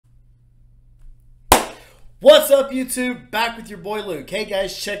What's up, YouTube? Back with your boy Luke. Hey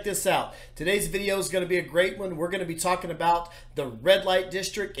guys, check this out. Today's video is going to be a great one. We're going to be talking about the red light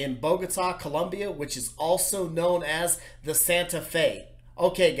district in Bogota, Colombia, which is also known as the Santa Fe.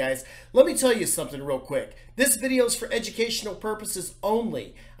 Okay guys, let me tell you something real quick. This video is for educational purposes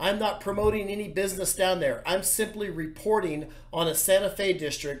only. I'm not promoting any business down there. I'm simply reporting on a Santa Fe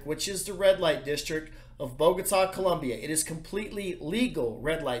district, which is the red light district of Bogota, Colombia. It is completely legal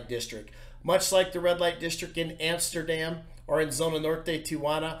red light district, much like the red light district in Amsterdam or in Zona Norte,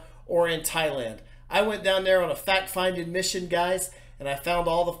 Tijuana, or in Thailand. I went down there on a fact-finding mission, guys, and I found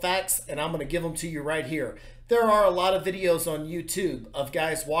all the facts, and I'm going to give them to you right here. There are a lot of videos on YouTube of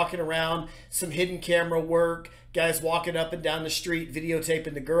guys walking around, some hidden camera work, guys walking up and down the street,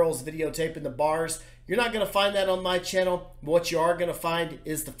 videotaping the girls, videotaping the bars. You're not going to find that on my channel. What you are going to find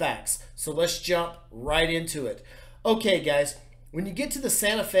is the facts. So let's jump right into it. Okay, guys. When you get to the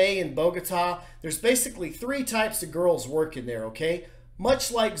Santa Fe in Bogota, there's basically three types of girls working there, okay? Much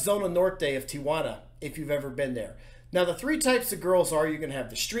like Zona Norte of Tijuana, if you've ever been there. Now, the three types of girls are, you're going to have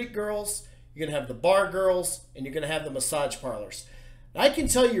the street girls, you're going to have the bar girls, and you're going to have the massage parlors. Now, I can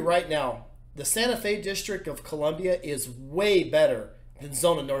tell you right now, the Santa Fe district of Colombia is way better than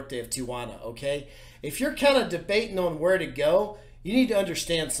Zona Norte of Tijuana, okay? If you're kind of debating on where to go, you need to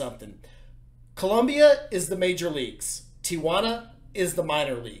understand something. Colombia is the major leagues. Tijuana is the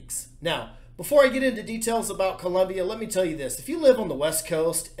minor leagues. Now, before I get into details about Colombia, let me tell you this. If you live on the West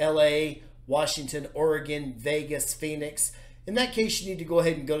Coast, LA, Washington, Oregon, Vegas, Phoenix, in that case, you need to go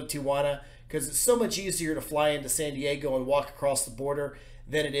ahead and go to Tijuana because it's so much easier to fly into San Diego and walk across the border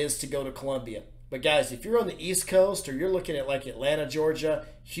than it is to go to Colombia. But guys, if you're on the East Coast or you're looking at like Atlanta, Georgia,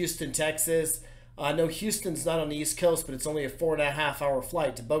 Houston, Texas, I know Houston's not on the East Coast, but it's only a 4.5-hour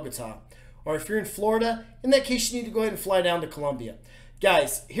flight to Bogota. Or if you're in Florida, in that case, you need to go ahead and fly down to Colombia.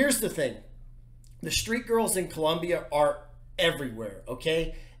 Guys, here's the thing. The street girls in Colombia are everywhere,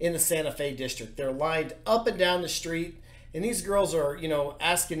 okay, in the Santa Fe district. They're lined up and down the street, and these girls are, you know,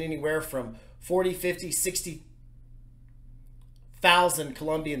 asking anywhere from 40, 50, 60,000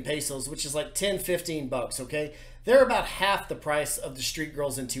 Colombian pesos, which is like 10, 15 bucks, okay? They're about half the price of the street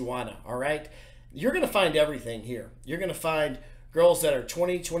girls in Tijuana, all right? You're going to find everything here. You're going to find girls that are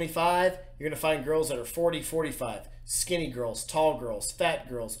 20, 25. You're going to find girls that are 40, 45. Skinny girls, tall girls, fat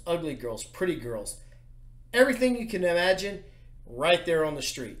girls, ugly girls, pretty girls. Everything you can imagine right there on the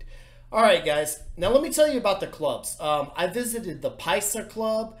street. All right, guys. Now, let me tell you about the clubs. I visited the Paisa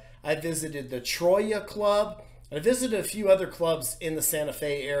Club. I visited the Troya Club. I visited a few other clubs in the Santa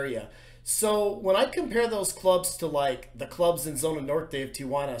Fe area. So when I compare those clubs to like the clubs in Zona Norte of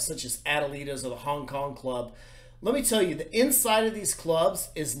Tijuana, such as Adelita's or the Hong Kong Club, let me tell you, the inside of these clubs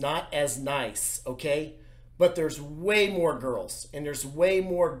is not as nice, okay? But there's way more girls, and there's way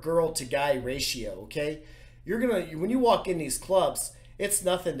more girl-to-guy ratio, okay? When you walk in these clubs, it's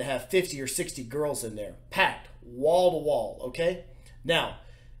nothing to have 50 or 60 girls in there, packed, wall to wall, okay? Now,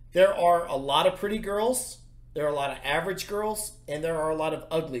 there are a lot of pretty girls, there are a lot of average girls, and there are a lot of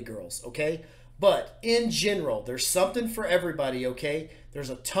ugly girls, okay? But in general, there's something for everybody, okay?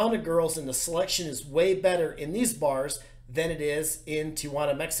 There's a ton of girls, and the selection is way better in these bars than it is in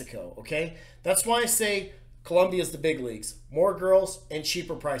Tijuana, Mexico, okay? That's why I say Colombia is the big leagues. More girls and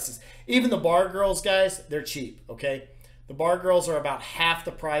cheaper prices. Even the bar girls, guys, they're cheap, okay? The bar girls are about half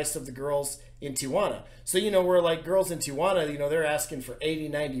the price of the girls in Tijuana. So, you know, where like girls in Tijuana, you know, they're asking for 80,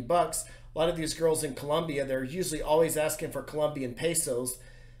 90 bucks. A lot of these girls in Colombia, they're usually always asking for Colombian pesos.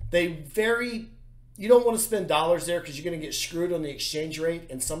 You don't want to spend dollars there because you're going to get screwed on the exchange rate,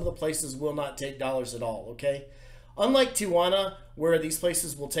 and some of the places will not take dollars at all, okay? Unlike Tijuana, where these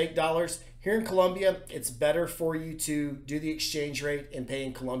places will take dollars, here in Colombia, it's better for you to do the exchange rate and pay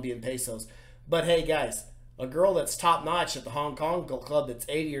in Colombian pesos. But hey, guys, a girl that's top-notch at the Hong Kong Club that's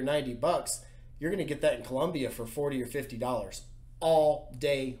 80 or 90 bucks, you're going to get that in Colombia for 40 or $50 all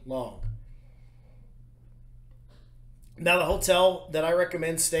day long. Now, the hotel that I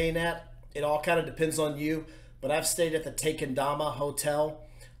recommend staying at, it all kind of depends on you, but I've stayed at the Tequendama Hotel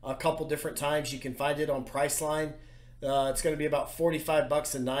a couple different times. You can find it on Priceline. It's going to be about 45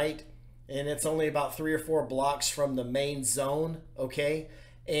 bucks a night, and it's only about 3 or 4 blocks from the main zone, okay?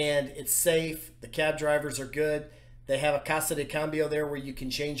 And it's safe. The cab drivers are good. They have a Casa de Cambio there where you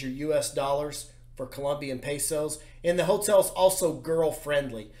can change your US dollars for Colombian pesos. And the hotel's also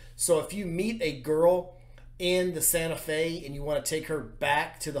girl-friendly. So if you meet a girl in the Santa Fe and you want to take her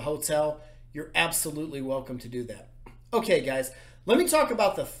back to the hotel, you're absolutely welcome to do that. Okay, guys, let me talk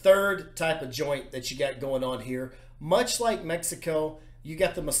about the third type of joint that you got going on here. Much like Mexico, you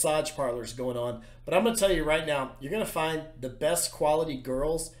got the massage parlors going on, but I'm going to tell you right now, you're going to find the best quality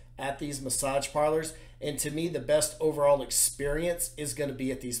girls at these massage parlors, And to me, the best overall experience is going to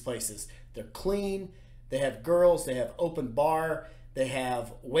be at these places. They're clean. They have girls. They have open bar. They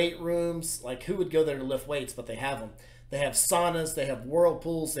have weight rooms. Like, who would go there to lift weights? But they have them. They have saunas. They have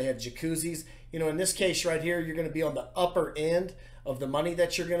whirlpools. They have jacuzzis. You know, in this case right here, you're going to be on the upper end of the money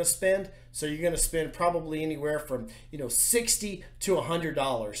that you're going to spend. So you're going to spend probably anywhere from, you know, $60 to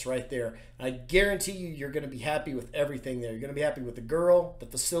 $100 right there. I guarantee you, you're going to be happy with everything there. You're going to be happy with the girl, the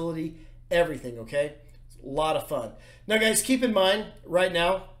facility, everything, okay? It's a lot of fun. Now, guys, keep in mind, right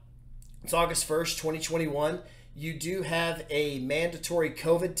now, it's August 1st, 2021. You do have a mandatory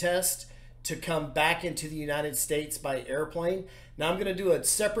COVID test to come back into the United States by airplane. Now, I'm going to do a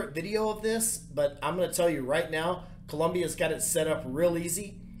separate video of this, but I'm going to tell you right now, Colombia's got it set up real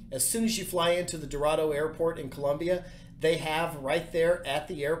easy. As soon as you fly into the Dorado airport in Colombia, they have right there at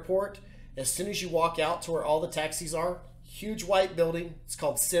the airport, as soon as you walk out to where all the taxis are, huge white building, it's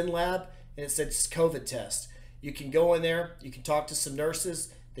called Sin Lab, and it says COVID test. You can go in there, you can talk to some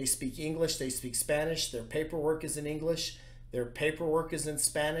nurses, they speak English, they speak Spanish, their paperwork is in English, their paperwork is in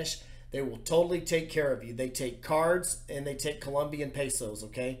Spanish. They will totally take care of you. They take cards and they take Colombian pesos,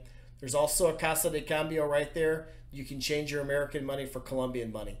 okay? There's also a Casa de Cambio right there. You can change your American money for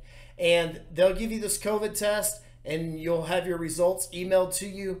Colombian money. And they'll give you this COVID test and you'll have your results emailed to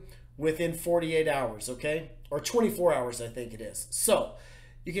you within 48 hours, okay? Or 24 hours, I think it is. So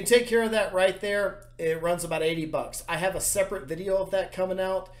you can take care of that right there. It runs about 80 bucks. I have a separate video of that coming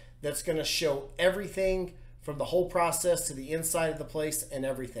out that's going to show everything from the whole process to the inside of the place and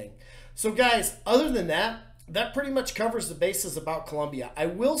everything. So guys, other than that, that pretty much covers the bases about Colombia. I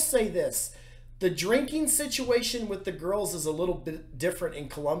will say this, the drinking situation with the girls is a little bit different in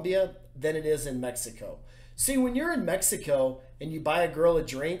Colombia than it is in Mexico. See, when you're in Mexico and you buy a girl a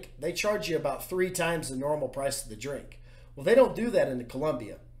drink, they charge you about 3 times the normal price of the drink. Well, they don't do that in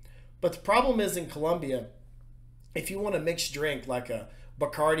Colombia. But the problem is in Colombia, if you want a mixed drink like a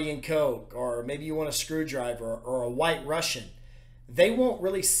Bacardi and Coke, or maybe you want a screwdriver or a White Russian, they won't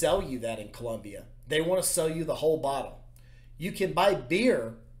really sell you that in Colombia. They want to sell you the whole bottle. You can buy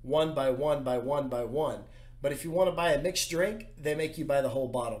beer one by one by one by one, but if you want to buy a mixed drink, they make you buy the whole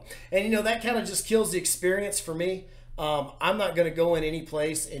bottle. And you know, that kind of just kills the experience for me. I'm not going to go in any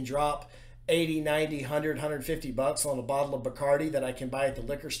place and drop 80, 90, 100, 150 bucks on a bottle of Bacardi that I can buy at the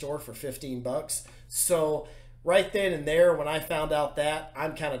liquor store for 15 bucks. So right then and there, when I found out that,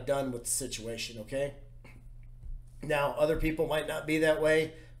 I'm kind of done with the situation, okay? Now, other people might not be that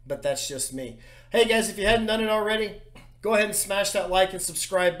way, but that's just me. Hey guys, if you hadn't done it already, go ahead and smash that like and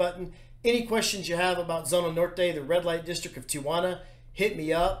subscribe button. Any questions you have about Zona Norte, the red light district of Tijuana, hit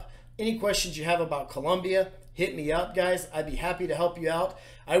me up. Any questions you have about Colombia, hit me up, guys. I'd be happy to help you out.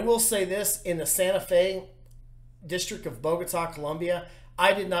 I will say this, in the Santa Fe district of Bogota, Colombia,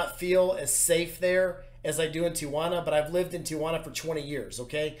 I did not feel as safe there as I do in Tijuana, but I've lived in Tijuana for 20 years,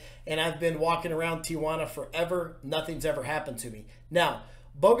 okay? And I've been walking around Tijuana forever. Nothing's ever happened to me. Now,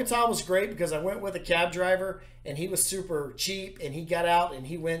 Bogota was great because I went with a cab driver and he was super cheap, and he got out and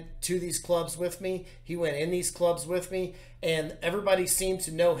he went to these clubs with me. He went in these clubs with me, and everybody seemed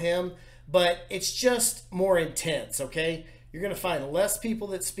to know him, but it's just more intense, okay? You're going to find less people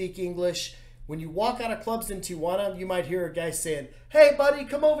that speak English. When you walk out of clubs in Tijuana, you might hear a guy saying, "Hey buddy,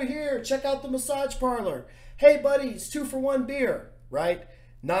 come over here, check out the massage parlor. Hey buddy, it's 2 for 1 beer," right?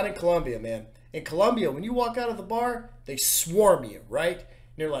 Not in Colombia, man. In Colombia, when you walk out of the bar, they swarm you, right? And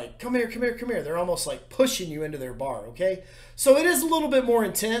they're like, "Come here, come here, come here." They're almost like pushing you into their bar, okay? So it is a little bit more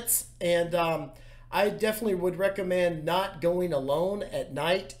intense, and I definitely would recommend not going alone at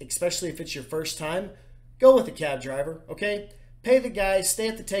night, especially if it's your first time. Go with a cab driver, okay? Pay the guy, stay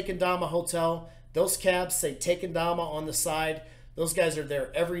at the Tequendama Hotel. Those cabs say Tequendama on the side. Those guys are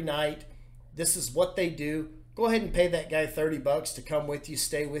there every night. This is what they do. Go ahead and pay that guy 30 bucks to come with you,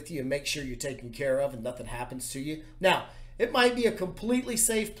 stay with you, and make sure you're taken care of and nothing happens to you. Now, it might be a completely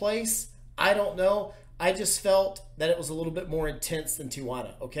safe place. I don't know. I just felt that it was a little bit more intense than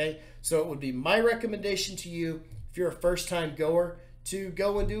Tijuana, okay? So it would be my recommendation to you, if you're a first-time goer, to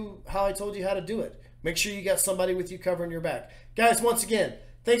go and do how I told you how to do it. Make sure you got somebody with you covering your back. Guys, once again,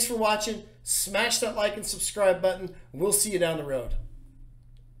 thanks for watching. Smash that like and subscribe button. We'll see you down the road.